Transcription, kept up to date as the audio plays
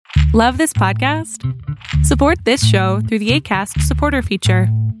Love this podcast? Support this show through the Acast supporter feature.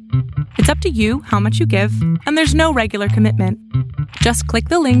 It's up to you how much you give, and there's no regular commitment. Just click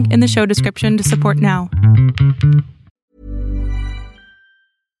the link in the show description to support now.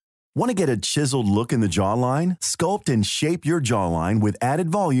 Want to get a chiseled look in the jawline? Sculpt and shape your jawline with added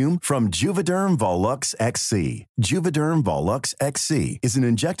volume from Juvederm Volux XC. Juvederm Volux XC is an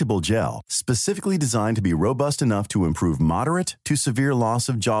injectable gel specifically designed to be robust enough to improve moderate to severe loss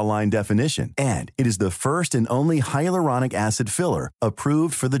of jawline definition. And it is the first and only hyaluronic acid filler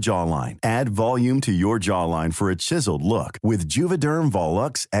approved for the jawline. Add volume to your jawline for a chiseled look with Juvederm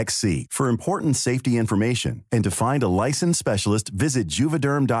Volux XC. For important safety information and to find a licensed specialist, visit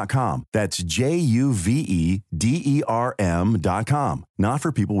juvederm.com. That's JUVEDERM.com. Not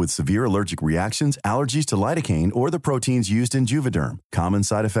for people with severe allergic reactions, allergies to lidocaine, or the proteins used in Juvederm. Common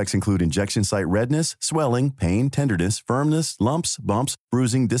side effects include injection site redness, swelling, pain, tenderness, firmness, lumps, bumps,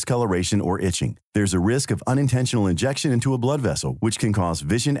 bruising, discoloration, or itching. There's a risk of unintentional injection into a blood vessel, which can cause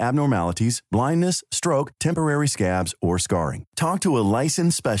vision abnormalities, blindness, stroke, temporary scabs, or scarring. Talk to a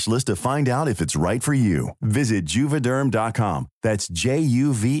licensed specialist to find out if it's right for you. Visit Juvederm.com. That's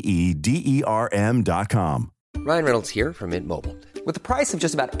JUVEDERM.com. Ryan Reynolds here from Mint Mobile. With the price of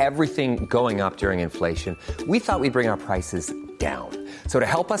just about everything going up during inflation, we thought we'd bring our prices down. So to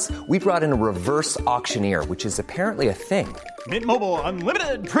help us, we brought in a reverse auctioneer, which is apparently a thing. Mint Mobile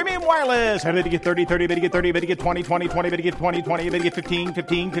Unlimited Premium Wireless. How to get 30, 30, bit to get 30, bit to get 20, 20, 20, bit to get 20, 20, bit to get 15,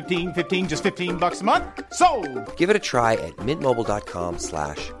 15, 15, 15, just $15 a month? Sold! Give it a try at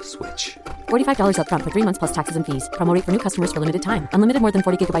mintmobile.com/switch. $45 up front for 3 months plus taxes and fees. Promo rate for new customers for limited time. Unlimited more than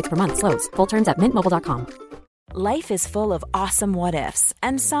 40 gigabytes per month. Slows full terms at mintmobile.com. Life is full of awesome what-ifs,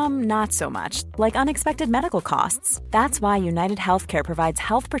 and some not so much, like unexpected medical costs. That's why United Healthcare provides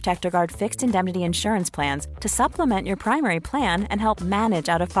Health Protector Guard fixed indemnity insurance plans to supplement your primary plan and help manage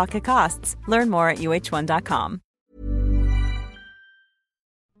out-of-pocket costs. Learn more at uh1.com.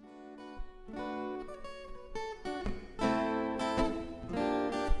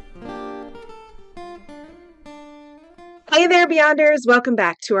 Hey there, Beyonders! Welcome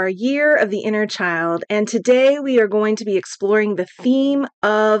back to our Year of the Inner Child, and today we are going to be exploring the theme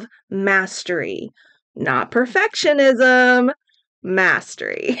of mastery. Not perfectionism,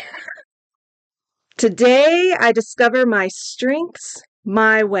 mastery. Today, I discover my strengths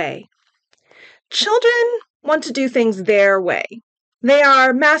my way. Children want to do things their way. They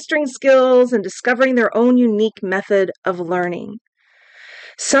are mastering skills and discovering their own unique method of learning.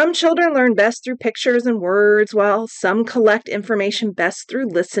 Some children learn best through pictures and words, while some collect information best through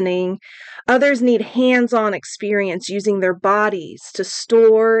listening. Others need hands-on experience using their bodies to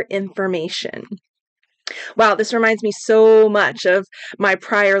store information. Wow, this reminds me so much of my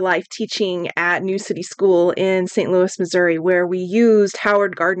prior life teaching at New City School in St. Louis, Missouri, where we used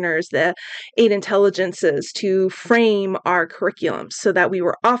Howard Gardner's The 8 Intelligences to frame our curriculum so that we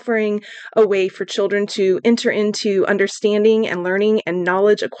were offering a way for children to enter into understanding and learning and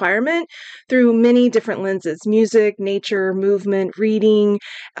knowledge acquirement through many different lenses: music, nature, movement, reading,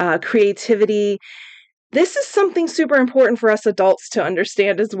 creativity. This is something super important for us adults to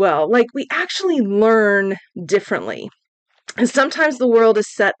understand as well. Like, we actually learn differently. And sometimes the world is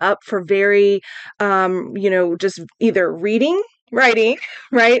set up for very, just either reading, writing,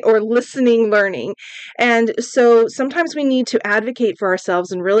 right, or listening, learning. And so sometimes we need to advocate for ourselves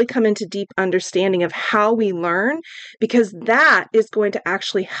and really come into deep understanding of how we learn, because that is going to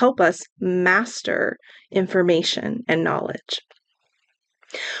actually help us master information and knowledge.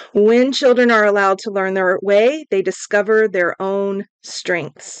 When children are allowed to learn their way, they discover their own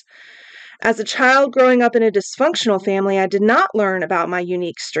strengths. As a child growing up in a dysfunctional family, I did not learn about my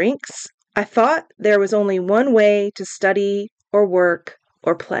unique strengths. I thought there was only one way to study or work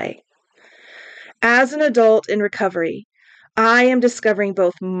or play. As an adult in recovery, I am discovering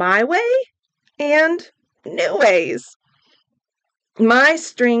both my way and new ways. My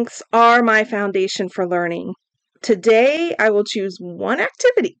strengths are my foundation for learning. Today, I will choose one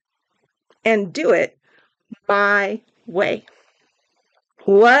activity and do it my way.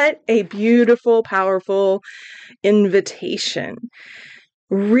 What a beautiful, powerful invitation.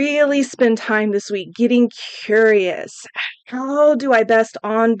 Really spend time this week getting curious. How do I best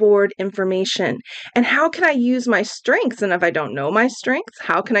onboard information? And how can I use my strengths? And if I don't know my strengths,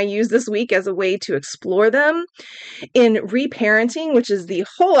 how can I use this week as a way to explore them? In reparenting, which is the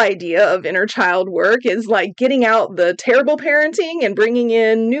whole idea of inner child work, is like getting out the terrible parenting and bringing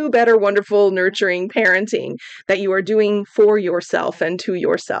in new, better, wonderful, nurturing parenting that you are doing for yourself and to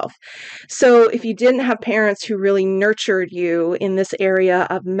yourself. So if you didn't have parents who really nurtured you in this area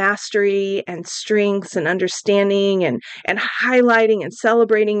of mastery and strengths and understanding and highlighting and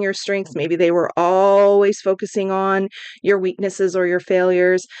celebrating your strengths. Maybe they were always focusing on your weaknesses or your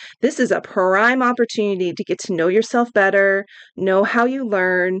failures. This is a prime opportunity to get to know yourself better, know how you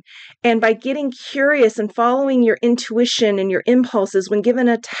learn, and by getting curious and following your intuition and your impulses when given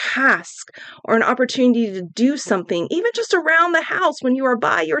a task or an opportunity to do something, even just around the house when you are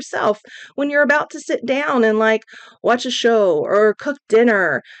by yourself, when you're about to sit down and watch a show or cook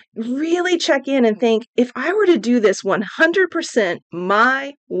dinner, really check in and think, if I were to do this 100%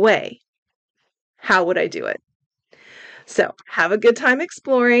 my way, how would I do it? So have a good time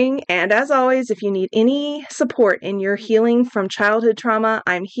exploring. And as always, if you need any support in your healing from childhood trauma,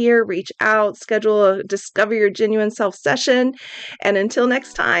 I'm here. Reach out, schedule a Discover Your Genuine Self session. And until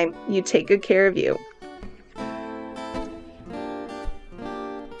next time, you take good care of you.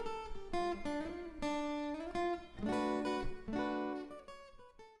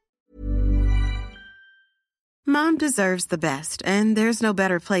 Mom deserves the best, and there's no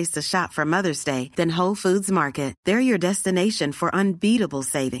better place to shop for Mother's Day than Whole Foods Market. They're your destination for unbeatable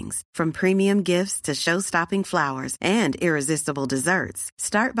savings, from premium gifts to show-stopping flowers and irresistible desserts.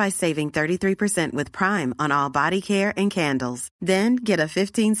 Start by saving 33% with Prime on all body care and candles. Then get a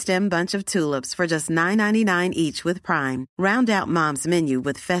 15-stem bunch of tulips for just $9.99 each with Prime. Round out Mom's menu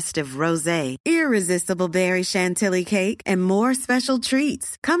with festive rosé, irresistible berry chantilly cake, and more special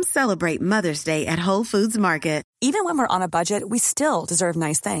treats. Come celebrate Mother's Day at Whole Foods Market. Even when we're on a budget, we still deserve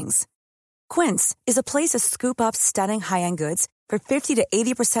nice things. Quince is a place to scoop up stunning high-end goods for 50 to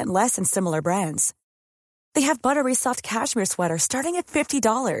 80% less than similar brands. They have buttery soft cashmere sweaters starting at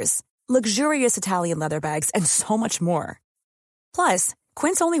 $50, luxurious Italian leather bags, and so much more. Plus,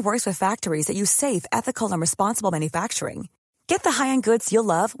 Quince only works with factories that use safe, ethical, and responsible manufacturing. Get the high-end goods you'll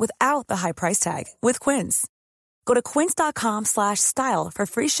love without the high price tag with Quince. Go to quince.com/style for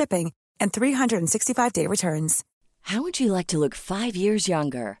free shipping and 365-day returns. How would you like to look 5 years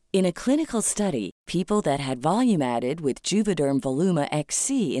younger? In a clinical study, people that had volume added with Juvederm Voluma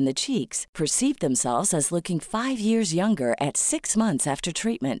XC in the cheeks perceived themselves as looking 5 years younger at 6 months after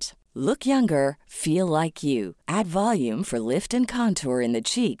treatment. Look younger, feel like you. Add volume for lift and contour in the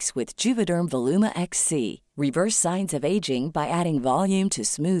cheeks with Juvederm Voluma XC. Reverse signs of aging by adding volume to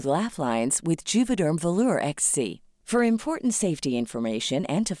smooth laugh lines with Juvederm Volure XC. For important safety information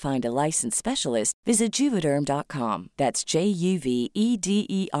and to find a licensed specialist, visit Juvederm.com. That's JUVEDERM.com.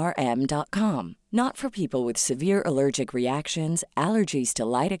 Not for people with severe allergic reactions, allergies to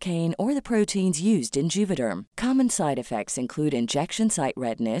lidocaine, or the proteins used in Juvederm. Common side effects include injection site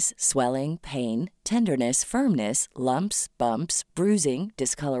redness, swelling, pain, tenderness, firmness, lumps, bumps, bruising,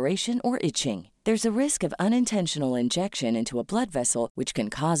 discoloration, or itching. There's a risk of unintentional injection into a blood vessel, which can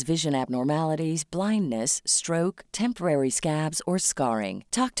cause vision abnormalities, blindness, stroke, temporary scabs, or scarring.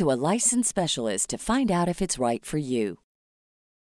 Talk to a licensed specialist to find out if it's right for you.